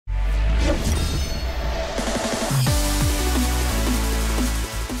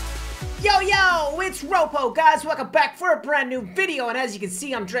it's RoPo, guys. Welcome back for a brand new video. And as you can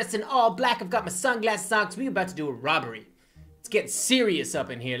see, I'm dressed in all black. I've got my sunglasses on because we're about to do a robbery. It's getting serious up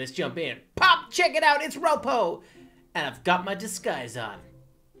in here. Let's jump in. Pop, check it out. It's RoPo. And I've got my disguise on.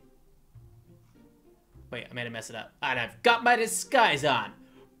 Wait, I made a mess it up. And I've got my disguise on.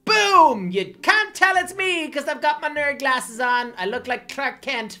 Boom! You can't tell it's me because I've got my nerd glasses on. I look like Clark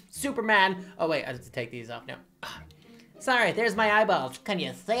Kent, Superman. Oh, wait, I have to take these off now. Sorry, there's my eyeballs. Can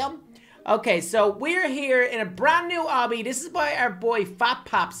you see them? Okay, so we're here in a brand new obby. This is by our boy Fat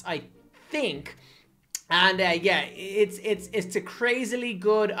Paps, I think. And yeah, it's a crazily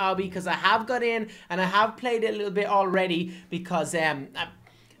good obby because I have got in and I have played it a little bit already because I'll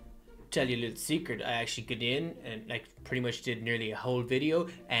tell you a little secret. I actually got in and like pretty much did nearly a whole video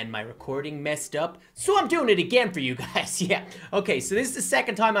and my recording messed up. So I'm doing it again for you guys. Yeah. Okay, so this is the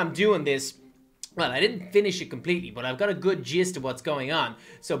second time I'm doing this. Well, I didn't finish it completely, but I've got a good gist of what's going on.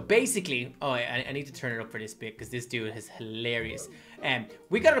 So basically, oh, I need to turn it up for this bit because this dude is hilarious.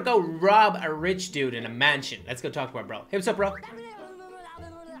 We gotta go rob a rich dude in a mansion. Let's go talk to our bro. Hey, what's up, bro?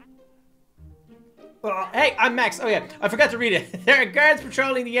 Hey, I'm Max. Oh yeah, I forgot to read it. There are guards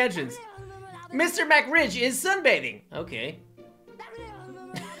patrolling the entrance. Mr. McRich is sunbathing. Okay.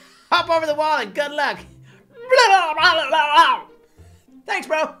 Hop over the wall and good luck. Thanks,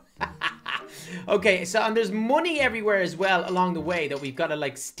 bro. Okay, so there's money everywhere as well along the way that we've got to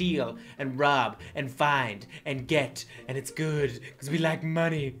like steal and rob and find and get, and it's good because we like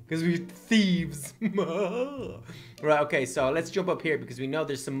money because we're thieves. Right, okay, so let's jump up here because we know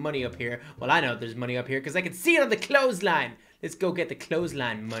there's some money up here. Well, I know there's money up here because I can see it on the clothesline. Let's go get the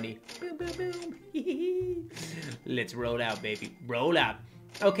clothesline money. Boom, boom, boom. Let's roll out, baby. Roll out.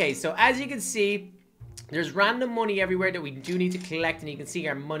 Okay, so as you can see, there's random money everywhere that we do need to collect, and you can see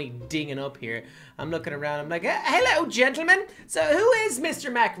our money dinging up here. I'm looking around, I'm like, hello, gentlemen. So who is Mr.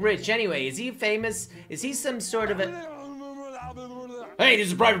 McRich anyway? Is he famous? Is he some sort of a... Hey, this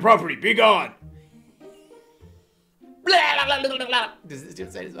is private property, be gone. Does this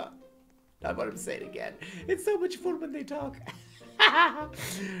dude say this one? I want him to say it again. It's so much fun when they talk.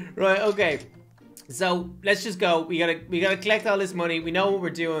 Right, okay. So let's just go. We gotta collect all this money. We know what we're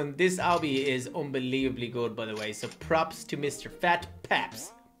doing. This obby is unbelievably good, by the way. So props to Mr. Fat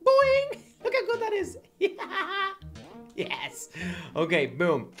Paps. Boing! Look how good that is. Yes. Okay,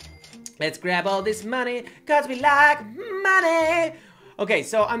 boom. Let's grab all this money because we like money. Okay,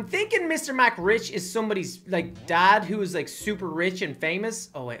 so I'm thinking Mr. McRich is somebody's like dad who is like super rich and famous.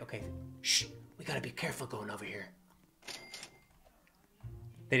 Oh wait, okay. Shh. We gotta be careful going over here.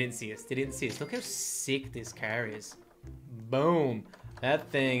 They didn't see us. They didn't see us. Look how sick this car is. Boom.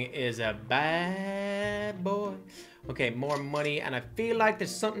 That thing is a bad boy. Okay, more money. And I feel like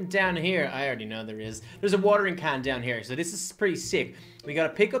there's something down here. I already know there is. There's a watering can down here. So this is pretty sick. We got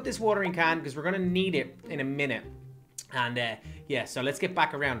to pick up this watering can because we're going to need it in a minute. And yeah, so let's get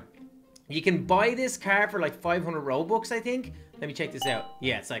back around. You can buy this car for like 500 Robux, I think. Let me check this out.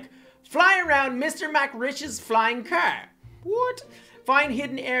 Yeah, it's like fly around Mr. McRich's flying car. What? Find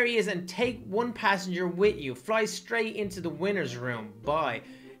hidden areas and take one passenger with you. Fly straight into the winner's room. Bye.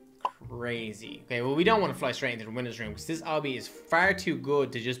 Crazy. Okay, well, we don't want to fly straight into the winner's room because this obby is far too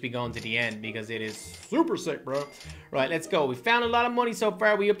good to just be going to the end because it is super sick, bro. Right, let's go. We found a lot of money so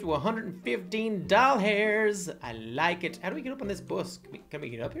far. We up to 115 doll hairs. I like it. How do we get up on this bus? Can we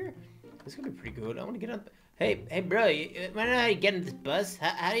get up here? This could be pretty good. I want to get up. Hey, bro. I don't know how you get on this bus.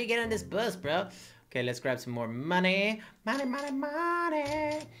 How do you get on this bus, bro? Okay, let's grab some more money. Money, money,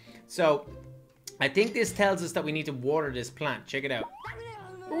 money. So, I think this tells us that we need to water this plant. Check it out.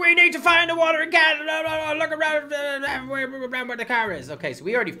 We need to find a watering can. Look around where the car is. Okay, so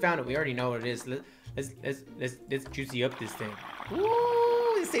we already found it. We already know what it is. Let's juicy up this thing.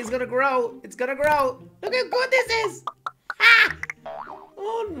 Ooh, this thing's gonna grow. It's gonna grow. Look how good this is. Ha!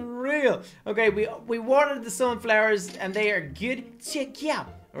 Unreal. Okay, we watered the sunflowers and they are good. Check out.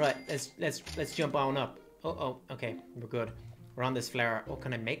 All right, let's jump on up. Oh, okay, we're good. We're on this flower. Oh,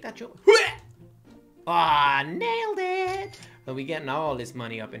 can I make that jump? Ah, nailed it. Are we getting all this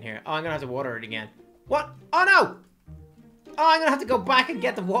money up in here? Oh, I'm gonna have to water it again. What? Oh no! Oh, I'm gonna have to go back and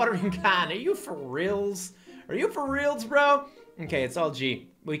get the watering can. Are you for reals? Are you for reals, bro? Okay, it's all G.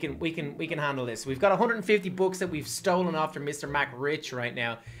 We can handle this. We've got 150 bucks that we've stolen after Mr. McRich right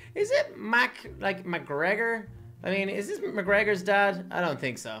now. Is it like McGregor? I mean, is this McGregor's dad? I don't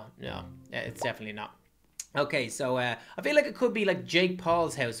think so. No, it's definitely not. Okay, so I feel like it could be like Jake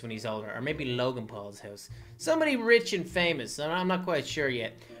Paul's house when he's older, or maybe Logan Paul's house. Somebody rich and famous. I'm not quite sure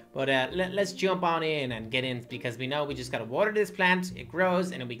yet. But let's jump on in and get in because we know we just gotta water this plant. It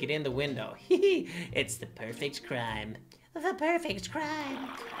grows and then we get in the window. It's the perfect crime. The perfect crime.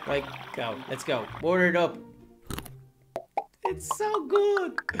 Right, go. Let's go. Order it up. It's so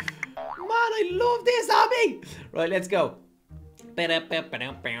good. Man, I love this, Obby. Right, let's go.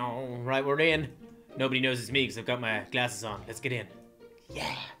 Right, we're in. Nobody knows it's me because I've got my glasses on. Let's get in.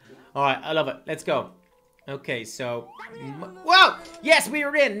 Yeah. All right, I love it. Let's go. Okay, so... Whoa! Yes, we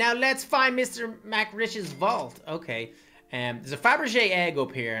are in. Now let's find Mr. McRich's vault. Okay. There's a Fabergé egg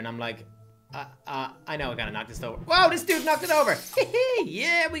up here, and I'm like... I know I gotta knock this over. Whoa, this dude knocked it over.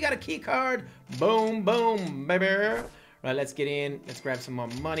 Yeah, we got a key card. Boom, boom, baby. Right, let's get in. Let's grab some more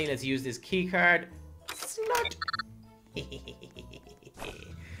money. Let's use this key card. Snort.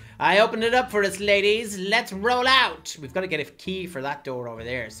 I opened it up for us, ladies. Let's roll out. We've got to get a key for that door over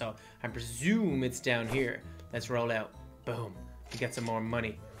there, so I presume it's down here. Let's roll out. Boom. We get some more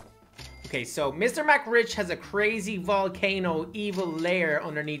money. Okay, so Mr. McRich has a crazy volcano evil lair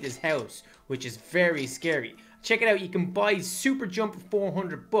underneath his house, which is very scary. Check it out. You can buy super jump for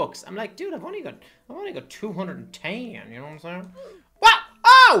 400 bucks. I'm like, dude, I've only got 210. You know what I'm saying? What?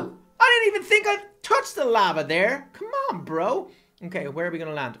 Oh! I didn't even think I touched the lava there. Come on, bro. Okay, where are we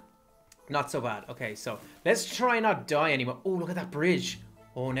gonna land? Not so bad. Okay, so let's try not die anymore. Oh, look at that bridge.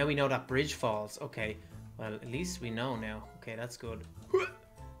 Oh, now we know that bridge falls. Okay, well, at least we know now. Okay, that's good.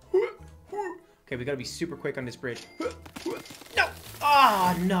 Okay, we gotta be super quick on this bridge. No!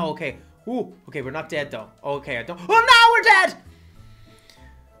 Oh, no, okay. Ooh, okay, we're not dead, though. Okay, I don't... Oh, no, we're dead!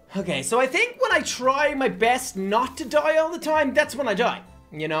 Okay, so I think when I try my best not to die all the time, that's when I die,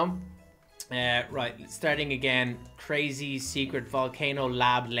 you know? Right, starting again. Crazy secret volcano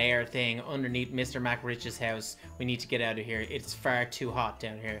lab lair thing underneath Mr. McRich's house. We need to get out of here. It's far too hot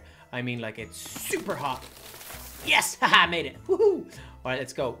down here. I mean, like, it's super hot. Yes! Haha, made it. Woohoo! Alright,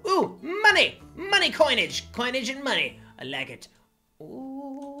 let's go. Ooh, money! Money coinage! Coinage and money. I like it.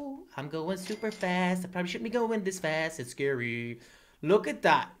 Ooh, I'm going super fast. I probably shouldn't be going this fast. It's scary. Look at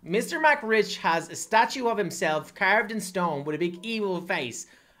that. Mr. McRich has a statue of himself carved in stone with a big evil face.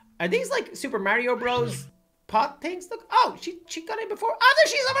 Are these like Super Mario Bros. Pot things? Look. Oh, she got in before. Oh, there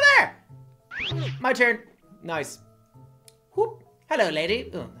she's over there. My turn. Nice. Whoop. Hello,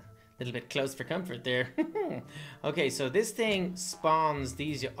 lady. Oh, a little bit close for comfort there. Okay, so this thing spawns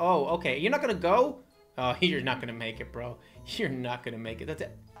these. Oh, okay. You're not gonna go? Oh, you're not gonna make it, bro. You're not gonna make it. That's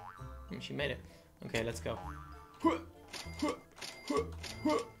it. She made it. Okay, let's go.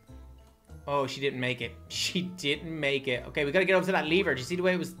 Oh, she didn't make it. She didn't make it. Okay, we gotta get over to that lever. Do you see the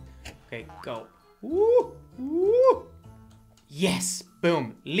way it was? Okay, go. Woo! Woo! Yes!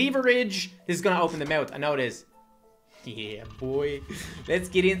 Boom. Leverage. This is gonna open the mouth. I know it is. Yeah, boy. Let's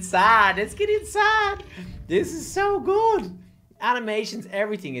get inside. Let's get inside. This is so good. Animations,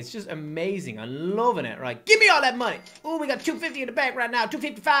 everything. It's just amazing. I'm loving it. Right. Give me all that money. Oh, we got 250 in the bank right now.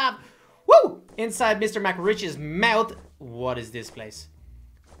 255. Woo! Inside Mr. McRich's mouth. What is this place?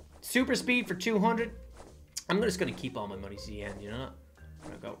 Super speed for 200. I'm just gonna keep all my money to the end, you know? I'm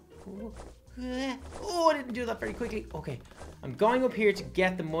gonna go. Oh, I didn't do that very quickly. Okay, I'm going up here to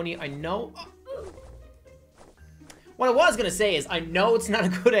get the money. I know. What I was gonna say is I know it's not a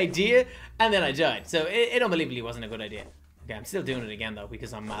good idea, and then I died. So it unbelievably wasn't a good idea. Okay, I'm still doing it again though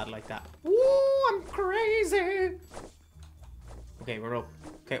because I'm mad like that. Ooh, I'm crazy. Okay, we're up.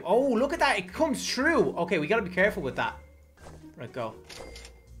 Okay. Oh, look at that! It comes through. Okay, we gotta be careful with that. Right, go.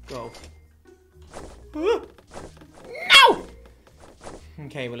 Go. No!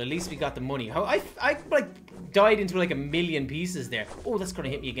 Okay, well at least we got the money. How I like died into like a million pieces there. Oh, that's gonna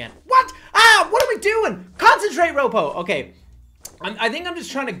hit me again. What? Ah! What are we doing? Concentrate, RoPo. Okay, I think I'm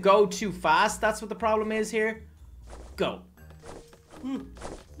just trying to go too fast. That's what the problem is here. Go.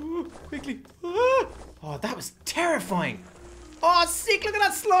 Quickly. Oh, that was terrifying. Oh, sick! Look at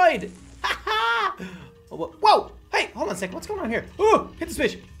that slide. Ha ha! Whoa! Hey, hold on a second. What's going on here? Oh, hit the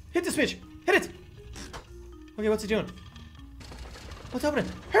switch. Hit the switch. Hit it. Okay, what's it doing? What's happening?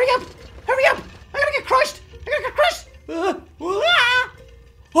 Hurry up! Hurry up! I gotta get crushed! I gotta get crushed!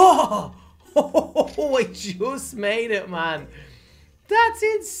 Oh, I just made it, man. That's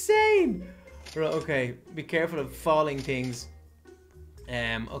insane. Right, okay, be careful of falling things.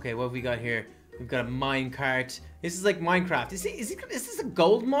 Okay, what have we got here? We've got a mine cart. This is like Minecraft. Is this a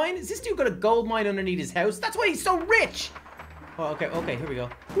gold mine? Is this dude got a gold mine underneath his house? That's why he's so rich. Oh, okay, here we go.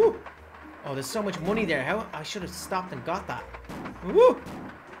 Woo. Oh, there's so much money there. How I should have stopped and got that. Woo!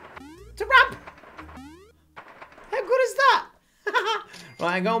 It's a ramp! How good is that?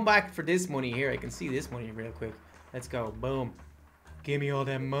 Right, I'm going back for this money here. I can see this money real quick. Let's go. Boom. Give me all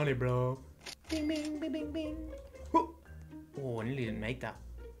that money, bro. Bing, bing, bing, bing, bing. Woo. Oh, I nearly didn't make that.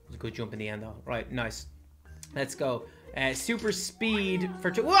 It was a good jump in the end, though. Right, nice. Let's go. Super speed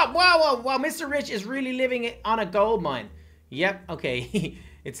for two. Whoa, whoa, whoa, whoa. Mr. Rich is really living on a gold mine. Yep, okay.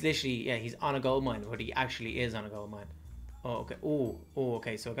 It's literally, yeah, he's on a gold mine, but he actually is on a gold mine. Oh, okay. Oh,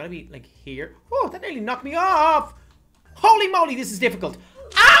 okay. So I gotta be like here. Oh, that nearly knocked me off. Holy moly, this is difficult.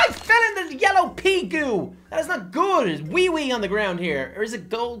 Ah, I fell in the yellow pea goo. That is not good. It's wee on the ground here. Or is it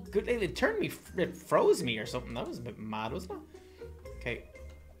gold? Good. It turned me, it froze me or something. That was a bit mad, wasn't it? Okay.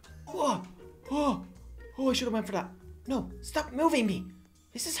 Oh, I should have went for that. No, stop moving me.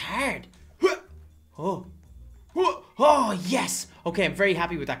 This is hard. Oh, yes. Okay, I'm very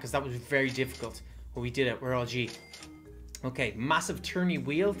happy with that because that was very difficult. But we did it. We're all G. Okay, massive turny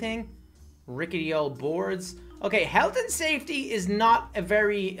wheel thing. Rickety old boards. Okay, health and safety is not a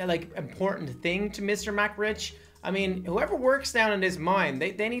very, like, important thing to Mr. MacRich. I mean, whoever works down in this mine,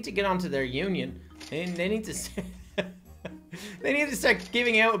 they need to get onto their union. They need to... they need to start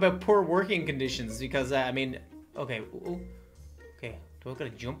giving out about poor working conditions because, I mean... Okay, okay, do I gotta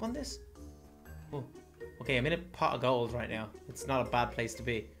jump on this? Oh, okay, I'm in a pot of gold right now. It's not a bad place to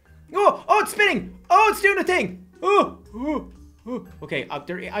be. Oh, it's spinning! Oh, it's doing a thing! Okay,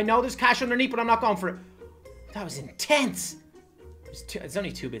 I know there's cash underneath, but I'm not going for it. That was intense! It's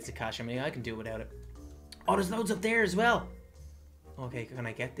only 2 bits of cash. I mean, I can do without it. Oh, there's loads up there as well. Okay, can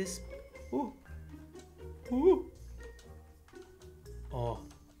I get this? Ooh. Oh,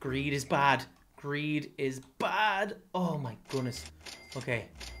 greed is bad. Greed is bad. Oh my goodness. Okay,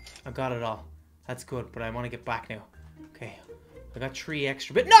 I got it all. That's good, but I want to get back now. Okay, I got 3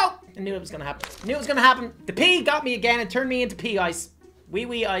 extra bit. No! I knew it was gonna happen. I knew it was gonna happen. The pea got me again and turned me into pea ice.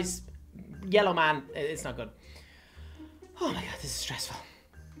 Wee ice. Yellow man. It's not good. Oh my god, this is stressful.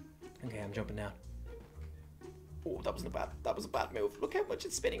 Okay, I'm jumping down. Oh, that wasn't bad. That was a bad move. Look how much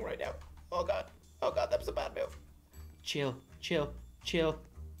it's spinning right now. Oh god. Oh god, that was a bad move. Chill.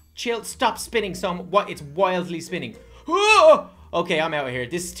 Stop spinning what? It's wildly spinning. Oh! Okay, I'm out of here.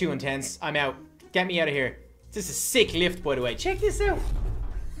 This is too intense. I'm out. Get me out of here. This is a sick lift, by the way. Check this out.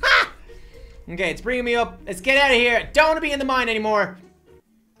 Ha! Okay, it's bringing me up. Let's get out of here. Don't want to be in the mine anymore.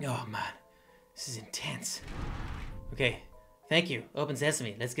 Oh man, this is intense. Okay, thank you. Open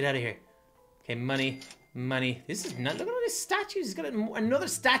sesame. Let's get out of here. Okay, money. This is not. Look at all these statues. He's got another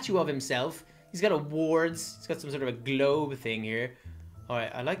statue of himself. He's got awards. He's got some sort of a globe thing here. All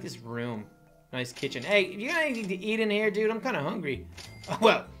right, I like this room. Nice kitchen. Hey, you got anything to eat in here, dude? I'm kind of hungry.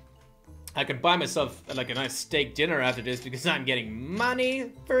 Well, I could buy myself like a nice steak dinner after this because I'm getting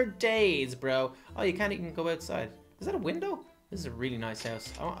money for days, bro. Oh, you can't even go outside. Is that a window? This is a really nice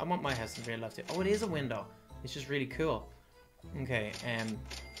house. I want my house in real life too. Oh, it is a window. It's just really cool. Okay, there's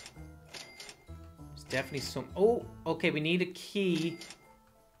definitely some... Oh, okay, we need a key.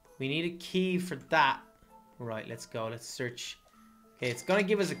 We need a key for that. Right, let's go. Let's search. Okay, it's gonna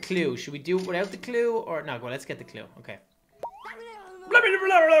give us a clue. Should we do it without the clue or no? Well, let's get the clue. Okay.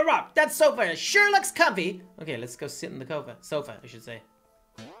 That sofa sure looks comfy. Okay, let's go sit in the sofa, I should say.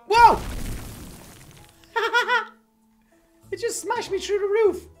 Whoa! It just smashed me through the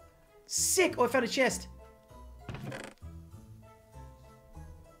roof. Sick. Oh, I found a chest.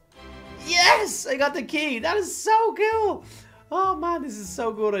 Yes! I got the key. That is so cool. Oh man, this is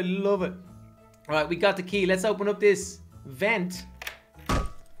so good. I love it. Alright, we got the key. Let's open up this vent.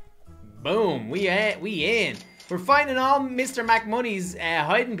 Boom. We in. We're finding all Mr. MacMoney's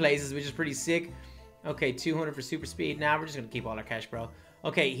hiding places, which is pretty sick. Okay, 200 for super speed. Now we're just gonna keep all our cash, bro.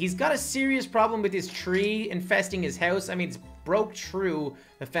 Okay, he's got a serious problem with this tree infesting his house. I mean, it's broke through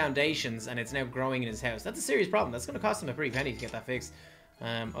the foundations and it's now growing in his house. That's a serious problem. That's gonna cost him a pretty penny to get that fixed.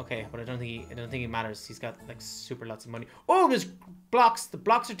 Okay, but I don't think it matters. He's got like super lots of money. Oh, there's blocks. The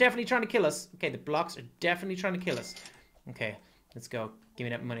blocks are definitely trying to kill us. Okay, the blocks are definitely trying to kill us. Okay, let's go. Give me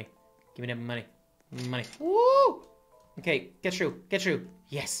that money. Give me that money. Money. Woo! Okay, get through. Get through.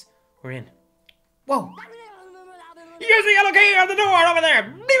 Yes, we're in. Whoa! Use the yellow key on the door over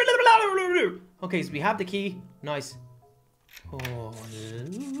there. Okay, so we have the key. Nice. Oh.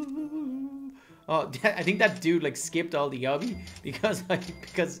 Oh, I think that dude like skipped all the obby because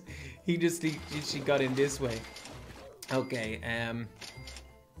he got in this way. Okay,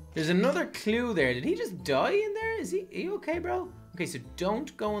 there's another clue there. Did he just die in there? Are you okay, bro? Okay, so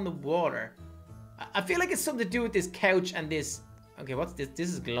don't go in the water. I feel like it's something to do with this couch and this. Okay, what's this? This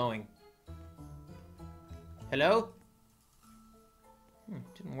is glowing. Hello?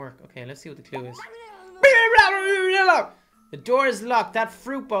 Didn't work. Okay, let's see what the clue is. The door is locked. That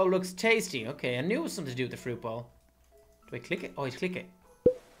fruit bowl looks tasty. Okay, I knew it was something to do with the fruit bowl. Do I click it? Oh, I click it.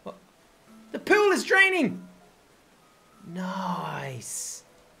 Oh. The pool is draining! Nice.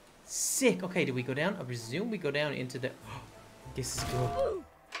 Sick. Okay, do we go down? I presume we go down into the... Oh, this is good.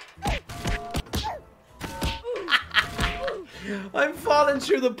 I'm falling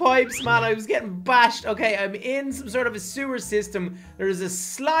through the pipes, man. I was getting bashed. Okay, I'm in some sort of a sewer system. There's a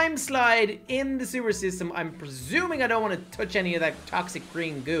slime slide in the sewer system. I'm presuming I don't want to touch any of that toxic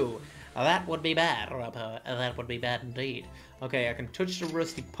green goo. That would be bad, RoPo. That would be bad indeed. Okay, I can touch the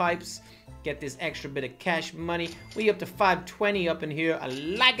rusty pipes. Get this extra bit of cash money. We up to 520 up in here. I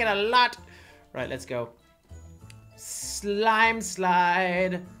like it a lot. Right, let's go. Slime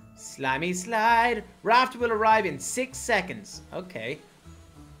slide. Slimy slide. Raft will arrive in 6 seconds. Okay.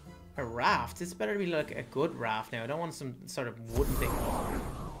 A raft? This better be like a good raft now. I don't want some sort of wooden thing.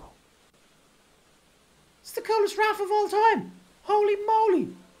 It's the coolest raft of all time. Holy moly.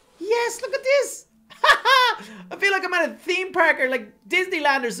 Yes, look at this. I feel like I'm at a theme park or like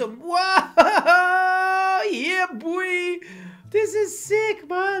Disneyland or something. Whoa! Yeah, boy. This is sick,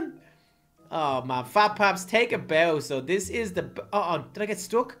 man. Oh, man. Fat Paps, take a bow. So this is the... Uh-oh, did I get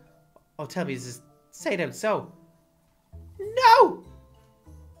stuck? Oh, tell me, is this... Say it out so. No!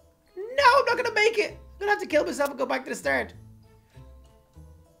 No, I'm not going to make it. I'm going to have to kill myself and go back to the start.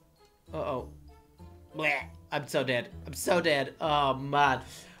 Uh-oh. Blech. I'm so dead. I'm so dead. Oh, man.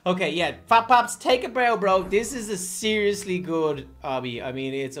 Okay, yeah. Fat Pops, take a bow, bro. This is a seriously good obby. I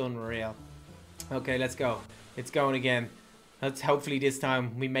mean, it's unreal. Okay, let's go. It's going again. Let's hopefully this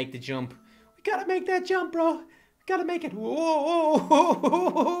time we make the jump. We gotta make that jump, bro. We gotta make it. Whoa.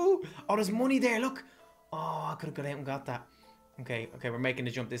 Oh, there's money there. Look. Oh, I could have got out and got that. Okay, we're making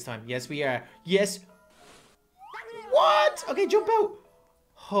the jump this time. Yes, we are. Yes. What? Okay, jump out.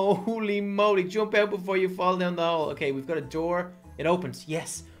 Holy moly. Jump out before you fall down the hole. Okay, we've got a door. It opens.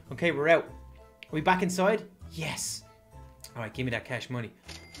 Yes. Okay, we're out. Are we back inside? Yes. All right, give me that cash money.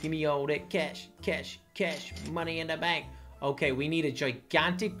 Give me all that cash. Money in the bank. Okay, we need a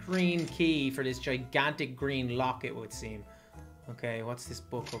gigantic green key for this gigantic green lock, it would seem. Okay, what's this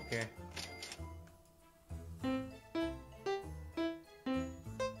book up here? A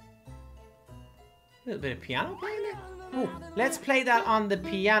little bit of piano playing there. Oh, let's play that on the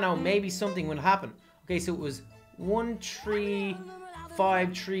piano. Maybe something will happen. Okay, so it was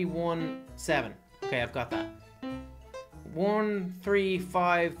 135317. Okay, I've got that.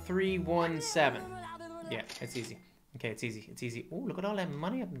 135317. Yeah, it's easy. Okay, it's easy. It's easy. Oh, look at all that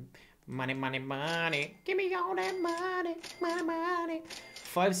money. Money. Give me all that money.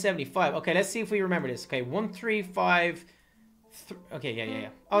 575. Okay, let's see if we remember this. Okay, 135. Okay, yeah.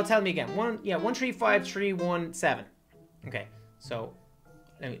 Oh, tell me again. 135317. Okay, so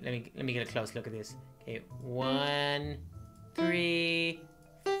let me get a close look at this. Okay,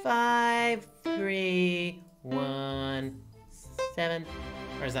 1355317.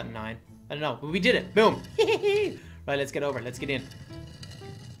 Or is that 9? I don't know, but we did it. Boom. Right, let's get over. Let's get in.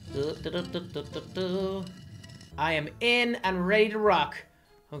 I am in and ready to rock.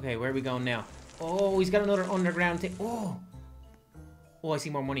 Okay, where are we going now? Oh, he's got another underground thing. Oh, I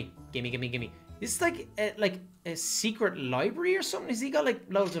see more money. Gimme. This is like a secret library or something. Has he got like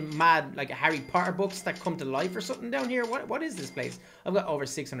loads of mad like Harry Potter books that come to life or something down here? What is this place? I've got over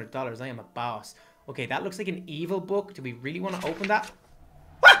 $600. I am a boss. Okay, that looks like an evil book. Do we really want to open that?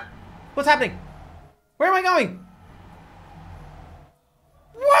 Ah! What's happening? Where am I going?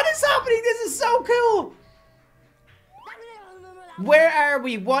 What is happening? This is so cool. Where are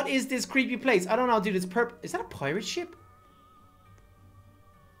we? What is this creepy place? I don't know, dude. It's is that a pirate ship?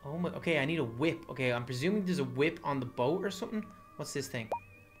 Oh my. Okay, I need a whip. Okay, I'm presuming there's a whip on the boat or something. What's this thing?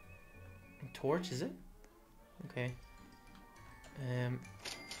 A torch, is it? Okay. I'm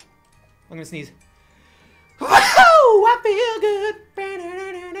gonna sneeze. Whoa! I feel good.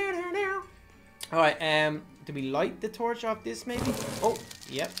 All right. Do we light the torch off this maybe? Oh,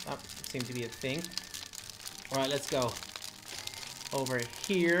 yep. That seems to be a thing. All right, let's go over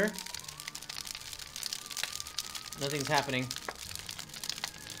here. Nothing's happening.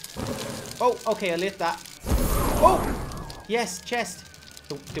 Oh, okay, I lit that. Oh! Yes, chest.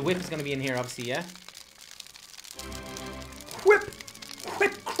 The whip is going to be in here, obviously, yeah? Whip!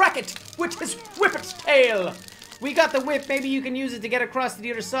 Whip, crack it! With his whippet's tail! We got the whip. Maybe you can use it to get across to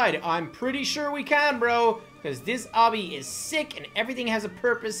the other side. I'm pretty sure we can, bro. Because this obby is sick and everything has a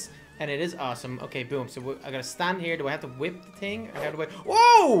purpose. And it is awesome. Okay, boom. So I got to stand here. Do I have to whip the thing? I have to whip.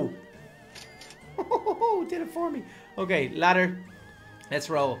 Whoa! Oh, did it for me. Okay, ladder. Let's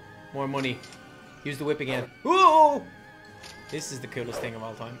roll. More money. Use the whip again. Whoa! This is the coolest thing of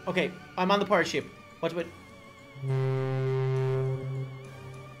all time. Okay, I'm on the pirate ship. Watch it.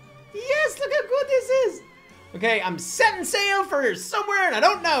 Yes, look how good this is. Okay, I'm setting sail for somewhere and I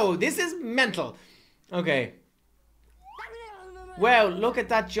don't know. This is mental. Okay. Wow, look at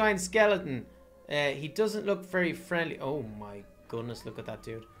that giant skeleton. He doesn't look very friendly. Oh my goodness, look at that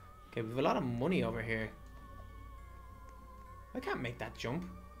dude. Okay, we have a lot of money over here. I can't make that jump.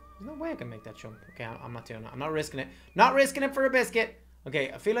 There's no way I can make that jump. Okay, I'm not doing that. I'm not risking it. Not risking it for a biscuit.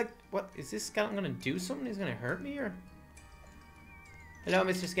 Okay, I feel like... What? Is this skeleton going to do something? He's going to hurt me or... Hello,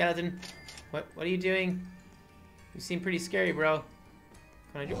 Mr. Skeleton. What are you doing? You seem pretty scary, bro.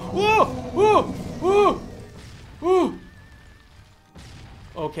 Can I do... Whoa! Whoa! Whoa! Whoa!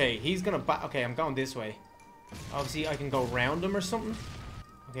 Okay, he's gonna okay, I'm going this way. Obviously, I can go around him or something.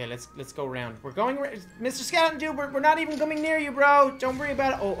 Okay, let's go around. We're going... Mr. Skeleton, dude, we're not even coming near you, bro. Don't worry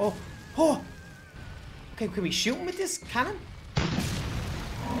about it. Oh! Okay, can we shoot him with this cannon?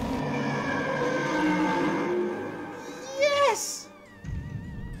 Yes!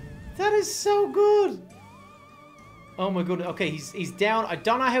 That is so good. Oh my goodness. Okay, he's down. I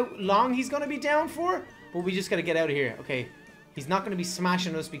don't know how long he's gonna be down for, but we just gotta get out of here. Okay. He's not going to be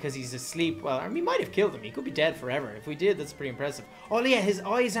smashing us because he's asleep. Well, we might have killed him. He could be dead forever. If we did, that's pretty impressive. Oh, yeah, his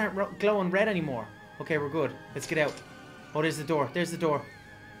eyes aren't glowing red anymore. Okay, we're good. Let's get out. Oh, there's the door. There's the door.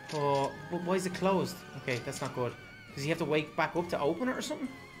 Oh, why is it closed? Okay, that's not good. Does he have to wake back up to open it or something?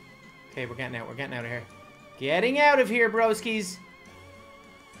 Okay, we're getting out. We're getting out of here. Getting out of here, broskies.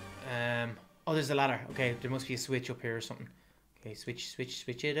 Oh, there's a ladder. Okay, there must be a switch up here or something. Okay, switch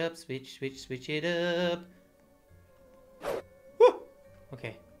it up. Switch it up.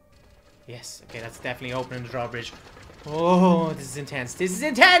 Okay. Yes. Okay, that's definitely opening the drawbridge. Oh, this is intense. This is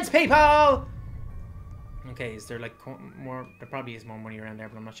intense, people! Okay, is there like more? There probably is more money around there,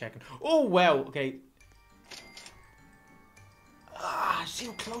 but I'm not checking. Oh, wow. Okay. Ah, see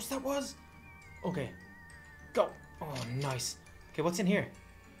how close that was? Okay. Go. Oh, nice. Okay, what's in here?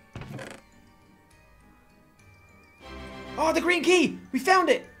 Oh, the green key! We found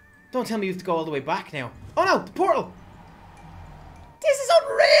it! Don't tell me you have to go all the way back now. Oh, no! The portal! This is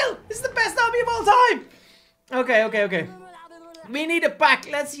unreal! This is the best obby of all time! Okay. We need it back.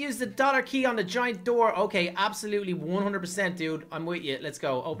 Let's use the dollar key on the giant door. Okay, absolutely 100%, dude. I'm with you. Let's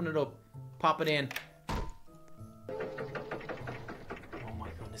go. Open it up. Pop it in. Oh my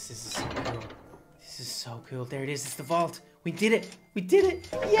goodness, this is so cool. This is so cool. There it is. It's the vault. We did it. We did it.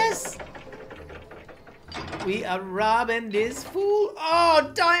 Yes! We are robbing this fool.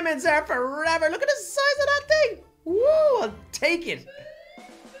 Oh, diamonds are forever. Look at the size of that thing. Woo, I'll take it.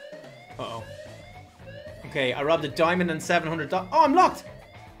 Uh-oh. Okay, I robbed a diamond and $700. Oh, I'm locked.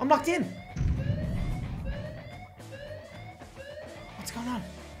 I'm locked in. What's going on?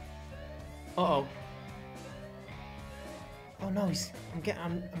 Uh-oh. Oh no,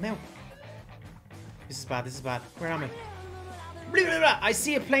 I'm out. This is bad. This is bad. Where am I? Blah, blah, blah. I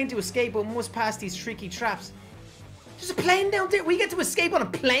see a plane to escape, but must pass these tricky traps. There's a plane down there. We get to escape on a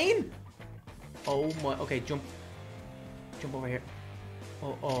plane? Oh my. Okay, jump. Jump over here.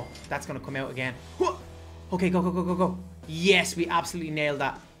 Oh, that's gonna come out again. Okay, go. Yes, we absolutely nailed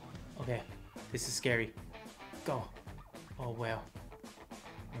that. Okay, this is scary. Go. Oh, wow.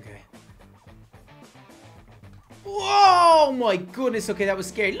 Okay. Whoa, my goodness. Okay, that was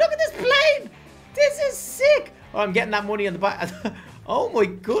scary. Look at this plane. This is sick. Oh, I'm getting that money on the back. Oh, my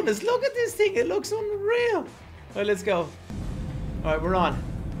goodness. Look at this thing. It looks unreal. All right, let's go. All right, we're on.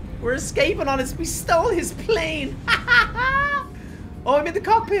 We're escaping on it. We stole his plane. Oh, I'm in the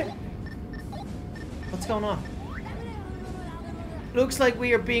cockpit. What's going on? Looks like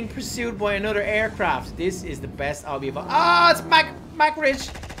we are being pursued by another aircraft. This is the best obby of all. Ah, it's Mac Rich.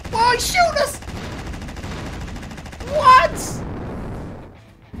 Oh, he's shooting us. What?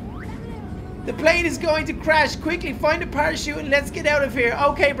 The plane is going to crash. Quickly, find a parachute and let's get out of here.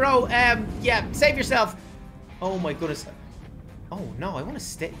 Okay, bro. Yeah, save yourself. Oh my goodness. Oh no, I want to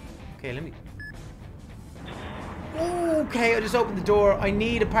stay. Okay, let me. Okay, I just opened the door. I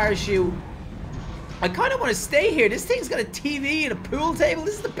need a parachute. I kind of want to stay here. This thing's got a TV and a pool table.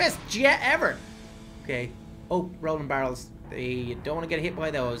 This is the best jet ever. Okay. Oh, rolling barrels. You don't want to get hit by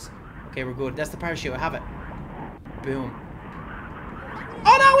those. Okay, we're good. That's the parachute. I have it. Boom.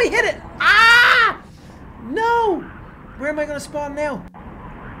 Oh no, we hit it! Ah! No! Where am I going to spawn now?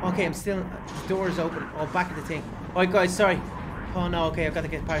 Okay, I'm still... The door is open. Oh, back at the thing. Alright, guys, sorry. Oh no, okay, I've got to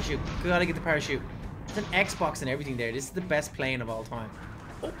get the parachute. Gotta get the parachute. There's an Xbox and everything there. This is the best plane of all time.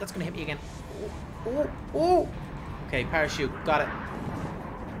 Oh, that's going to hit me again. Oh. Okay, parachute. Got it.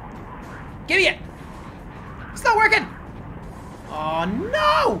 Give me it! It's not working! Oh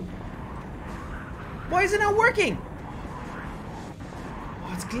no! Why is it not working?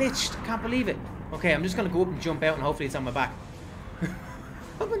 Oh, it's glitched. I can't believe it. Okay, I'm just gonna go up and jump out and hopefully it's on my back.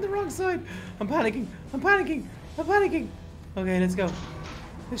 I'm on the wrong side. I'm panicking. Okay, let's go.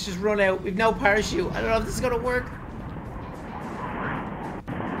 Let's just run out. We've no parachute. I don't know if this is gonna work.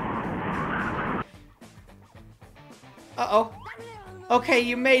 Uh-oh. Okay,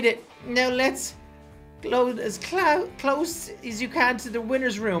 you made it. Now let's close as you can to the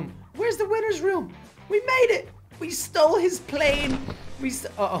winner's room. Where's the winner's room? We made it. We stole his plane.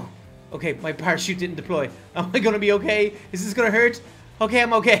 Uh-oh. Okay, my parachute didn't deploy. Am I gonna be okay? Is this gonna hurt? Okay,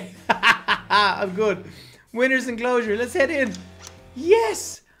 I'm okay. I'm good. Winner's enclosure. Let's head in.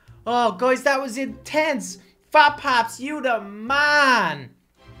 Yes. Oh, guys, that was intense. Fat Paps, you the man.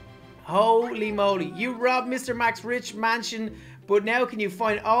 Holy moly. You robbed Mr. Mac's rich mansion, but now can you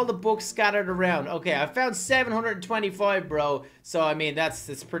find all the books scattered around? Okay, I found 725, bro. So, I mean,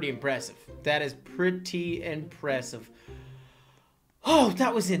 that's pretty impressive. That is pretty impressive. Oh,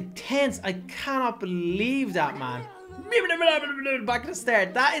 that was intense. I cannot believe that, man. Back to the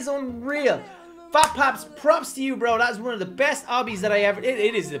start. That is unreal. Fat Paps, props to you, bro. That is one of the best obbies that I ever...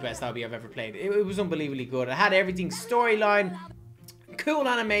 It is the best obby I've ever played. It was unbelievably good. It had everything. Storyline, cool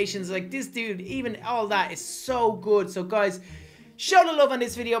animations. Like, this dude, even all that is so good. So, guys, show the love on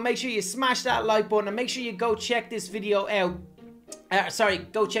this video. Make sure you smash that like button. And make sure you go check this video out.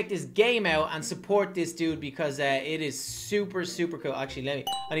 Go check this game out and support this dude because it is super, super cool. Actually,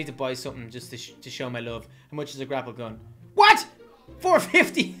 I need to buy something just to show my love. How much is a grapple gun? What?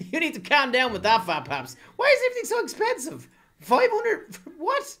 450? You need to calm down with that, Fat Paps. Why is everything so expensive? 500?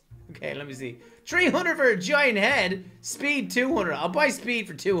 What? Okay, let me see. 300 for a giant head. Speed 200. I'll buy speed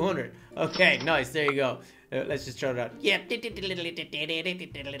for 200. Okay, nice. There you go. Let's just try it out. Yep.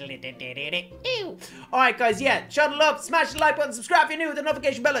 Alright, guys, yeah. Shut it up. Smash the like button. Subscribe if you're new with the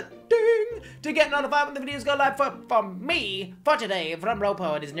notification bell. Ding! To get notified when the videos go live from me for today. From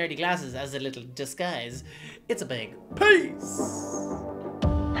RoPo and his nerdy glasses as a little disguise. It's a big peace.